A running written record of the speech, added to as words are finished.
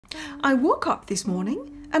I woke up this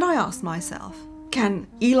morning and I asked myself, can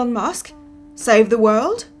Elon Musk save the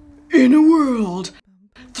world? In a world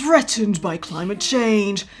threatened by climate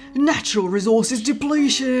change, natural resources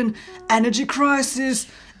depletion, energy crisis,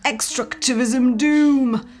 extractivism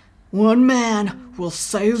doom, one man will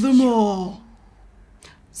save them all.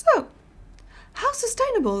 So, how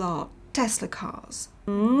sustainable are Tesla cars?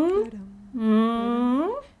 We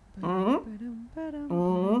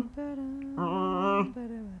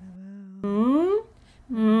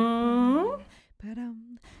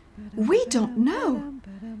don't know.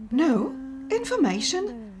 No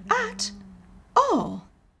information at all.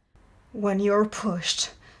 When you're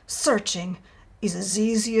pushed, searching is as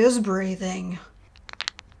easy as breathing.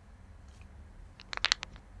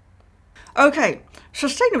 Okay,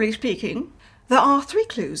 sustainably speaking, there are 3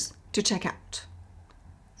 clues to check out: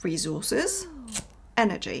 resources,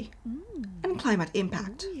 energy, and climate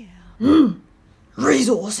impact.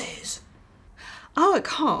 Resources! Our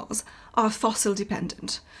cars are fossil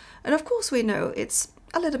dependent, and of course we know it's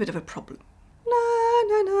a little bit of a problem.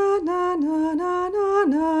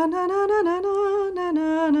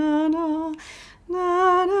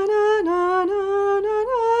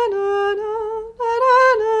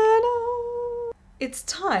 It's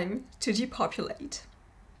time to depopulate.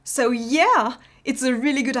 So yeah, it's a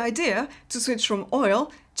really good idea to switch from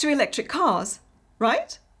oil to electric cars,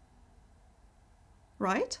 right?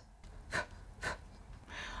 Right?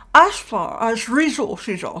 As far as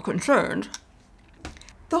resources are concerned,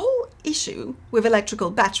 the whole issue with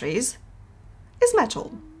electrical batteries is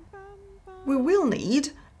metal. We will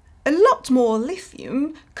need a lot more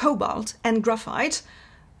lithium, cobalt and graphite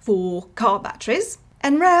for car batteries,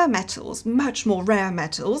 and rare metals, much more rare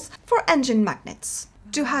metals, for engine magnets.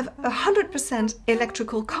 To have a 100%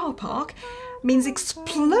 electrical car park means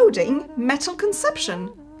exploding metal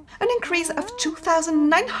consumption. An increase of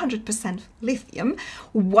 2,900% lithium,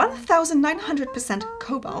 1,900%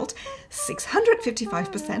 cobalt,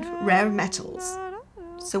 655% rare metals.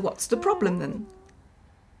 So what's the problem then?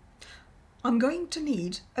 I'm going to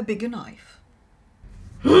need a bigger knife.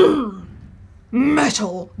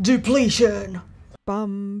 Metal depletion!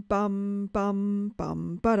 Bum bum bum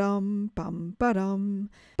bum ba-dum bum ba-dum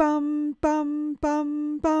bum bum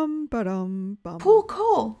bum bum ba-dum bum. Poor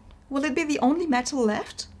coal! Will it be the only metal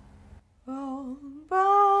left? All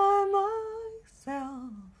by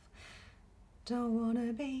myself, don't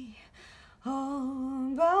wanna be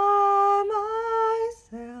all by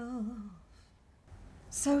myself.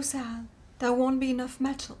 So sad, there won't be enough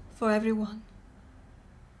metal for everyone.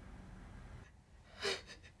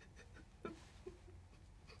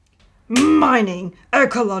 Mining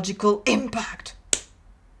ecological impact.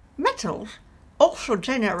 Metals also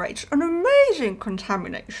generate an amazing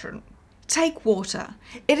contamination. Take water.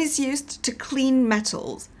 It is used to clean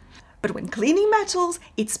metals. But when cleaning metals,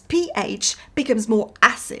 its pH becomes more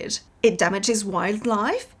acid. It damages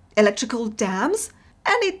wildlife, electrical dams,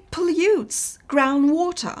 and it pollutes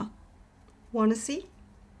groundwater. Wanna see?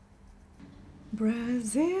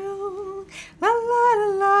 Brazil, la la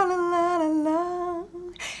la la la la la,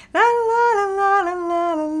 la la la la la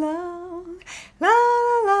la la la, la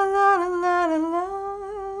la la la la la la,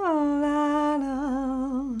 la la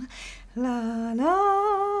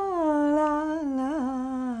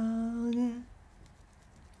la.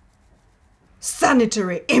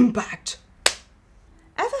 Sanitary impact.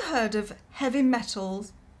 Ever heard of heavy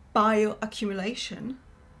metals bioaccumulation?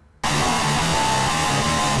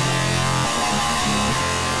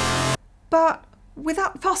 But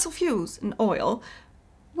without fossil fuels and oil,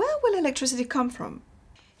 where will electricity come from?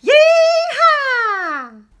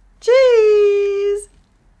 Yeehaw! Cheese!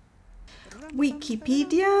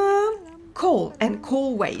 Wikipedia. Coal and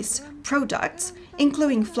coal waste products,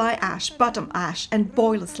 including fly ash, bottom ash and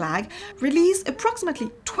boiler slag, release approximately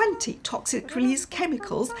 20 toxic release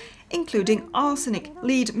chemicals, including arsenic,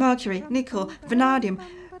 lead, mercury, nickel, vanadium,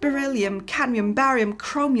 beryllium, cadmium, barium,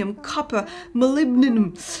 chromium, copper,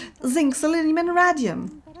 molybdenum, zinc, selenium and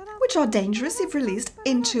radium, which are dangerous if released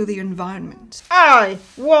into the environment. I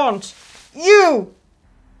want you!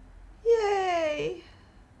 Yay!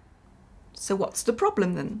 So what's the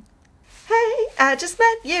problem then? Hey, I just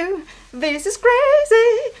met you, this is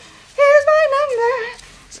crazy, here's my number,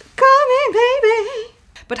 so call me baby.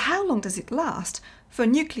 But how long does it last for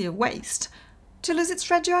nuclear waste to lose its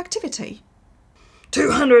radioactivity?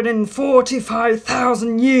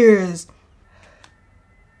 245,000 years.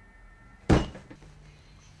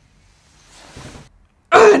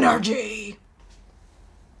 Energy!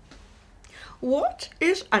 What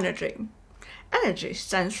is energy? Energy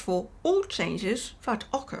stands for all changes that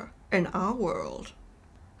occur in our world.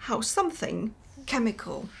 How something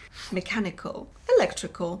chemical, mechanical,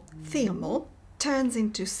 electrical, thermal turns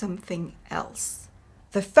into something else.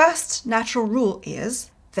 The first natural rule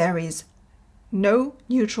is there is no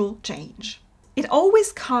neutral change. It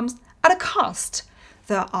always comes at a cost.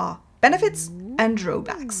 There are benefits and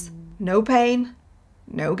drawbacks. No pain,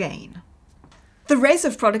 no gain. The race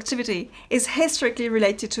of productivity is historically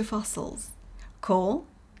related to fossils. Coal,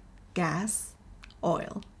 gas,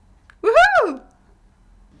 oil. Woohoo!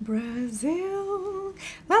 Brazil,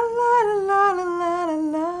 la la la la la la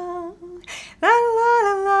la, la la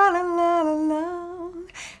la la la la la la,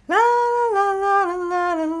 la la la la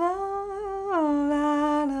la la la,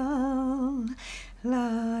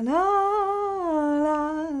 la la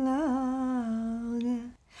la.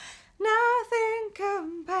 Nothing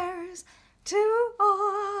compares to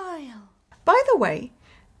oil. By the way,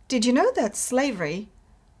 did you know that slavery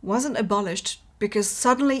wasn't abolished because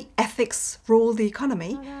suddenly ethics ruled the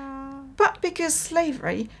economy, but because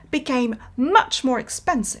slavery became much more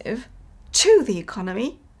expensive to the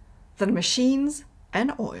economy than machines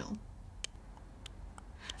and oil?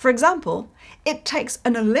 For example, it takes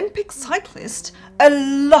an Olympic cyclist a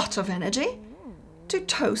lot of energy to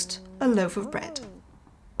toast a loaf of bread.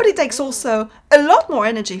 But it takes also a lot more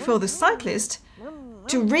energy for the cyclist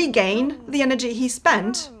to regain the energy he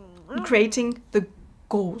spent in creating the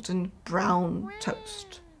golden brown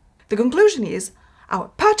toast. The conclusion is our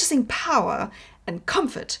purchasing power and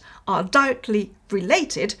comfort are directly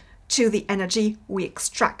related to the energy we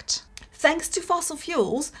extract. Thanks to fossil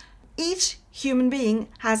fuels, each human being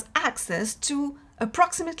has access to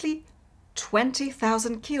approximately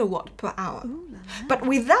 20,000 kilowatt per hour. But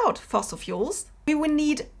without fossil fuels, we would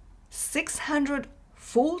need 600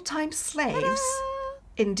 full-time slaves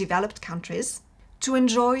in developed countries to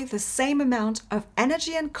enjoy the same amount of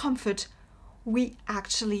energy and comfort we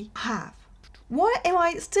actually have. Why am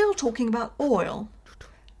I still talking about oil?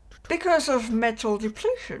 Because of metal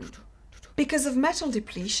depletion. Because of metal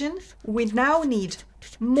depletion, we now need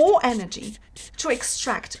more energy to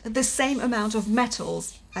extract the same amount of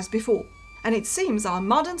metals as before. And it seems our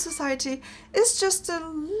modern society is just a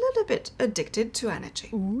little bit addicted to energy.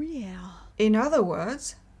 Oh yeah. In other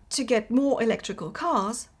words, to get more electrical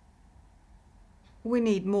cars, we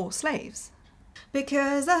need more slaves.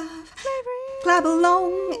 Because of slavery. Clap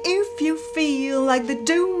along if you feel like the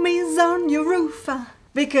doom is on your roof.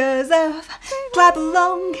 Because of clap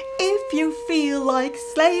along if you feel like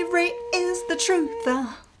slavery is the truth.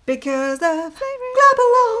 Because of clap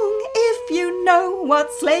along if you know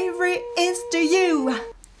what slavery is to you.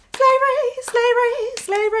 Slavery, slavery,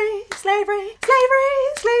 slavery, slavery, slavery,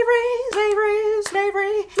 slavery, slavery,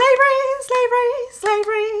 slavery, slavery, slavery,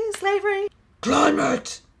 slavery, slavery.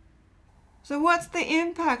 Climate! So what's the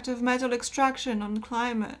impact of metal extraction on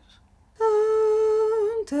climate?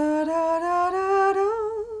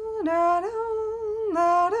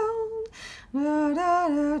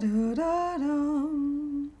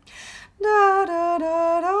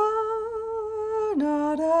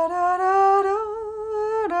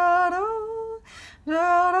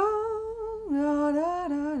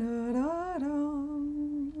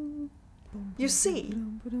 You see,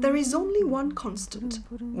 there is only one constant,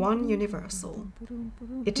 one universal.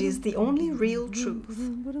 It is the only real truth.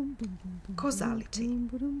 Causality.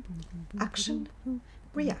 Action,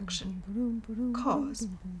 reaction, cause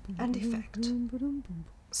and effect.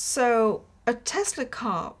 So, a Tesla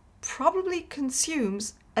car probably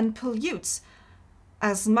consumes and pollutes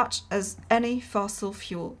as much as any fossil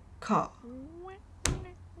fuel car.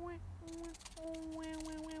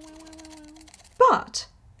 But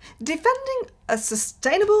defending a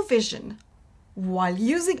sustainable vision while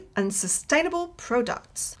using unsustainable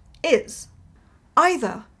products is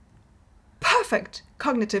either perfect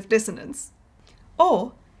cognitive dissonance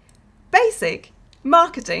or basic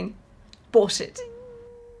marketing bullshit.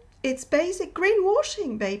 It's basic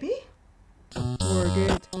greenwashing, baby. Work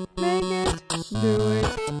it, make it, do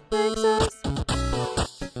it, makes us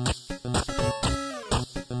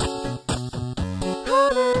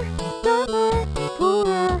hotter, dumber,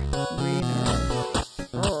 poorer, greener.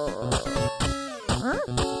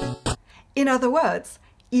 In other words,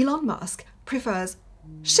 Elon Musk prefers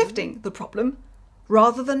shifting the problem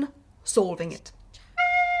rather than solving it.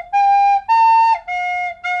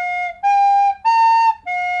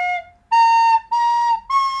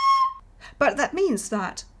 But that means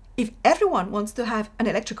that if everyone wants to have an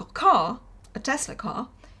electrical car, a Tesla car,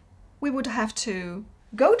 we would have to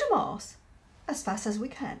go to Mars as fast as we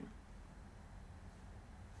can.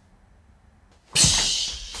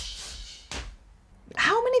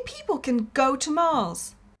 How many people can go to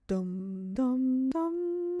Mars? Dum dum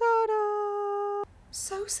dum da da. So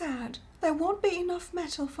so sad. There won't be enough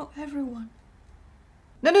metal for everyone.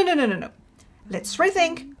 No. Let's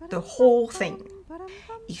rethink the whole thing.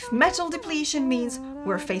 If metal depletion means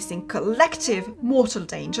we're facing collective mortal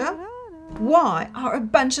danger, why are a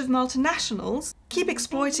bunch of multinationals keep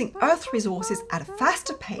exploiting Earth resources at a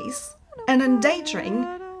faster pace and endangering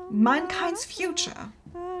mankind's future?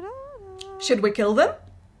 Should we kill them?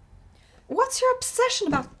 What's your obsession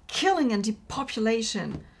about killing and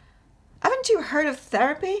depopulation? Haven't you heard of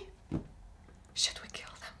therapy? Should we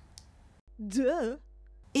kill them? Duh.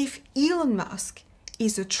 If Elon Musk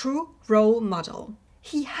is a true role model,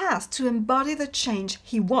 he has to embody the change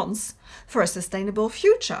he wants for a sustainable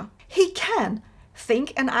future. He can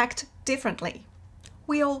think and act differently.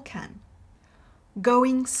 We all can.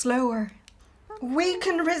 Going slower. We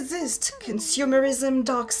can resist consumerism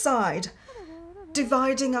dark side,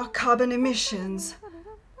 dividing our carbon emissions,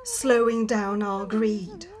 slowing down our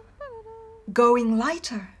greed. Going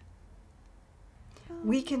lighter.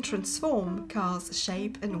 We can transform cars'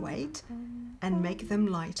 shape and weight and make them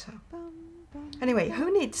lighter. Anyway,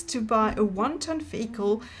 who needs to buy a 1-ton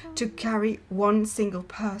vehicle to carry one single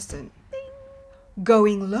person?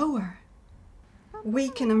 Going lower. We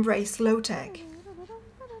can embrace low-tech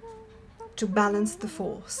to balance the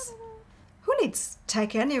force. Who needs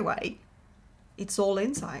tech anyway? It's all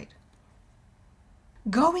inside.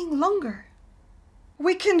 Going longer.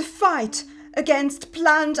 We can fight against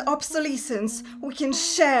planned obsolescence. We can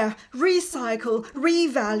share, recycle,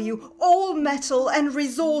 revalue all metal and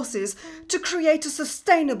resources to create a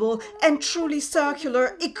sustainable and truly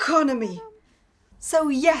circular economy. So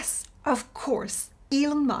yes, of course,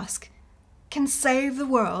 Elon Musk can save the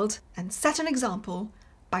world and set an example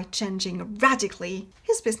by changing radically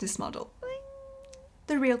his business model.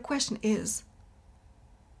 The real question is,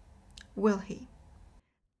 will he?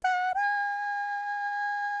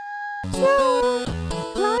 Slower,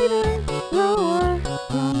 lighter, lower.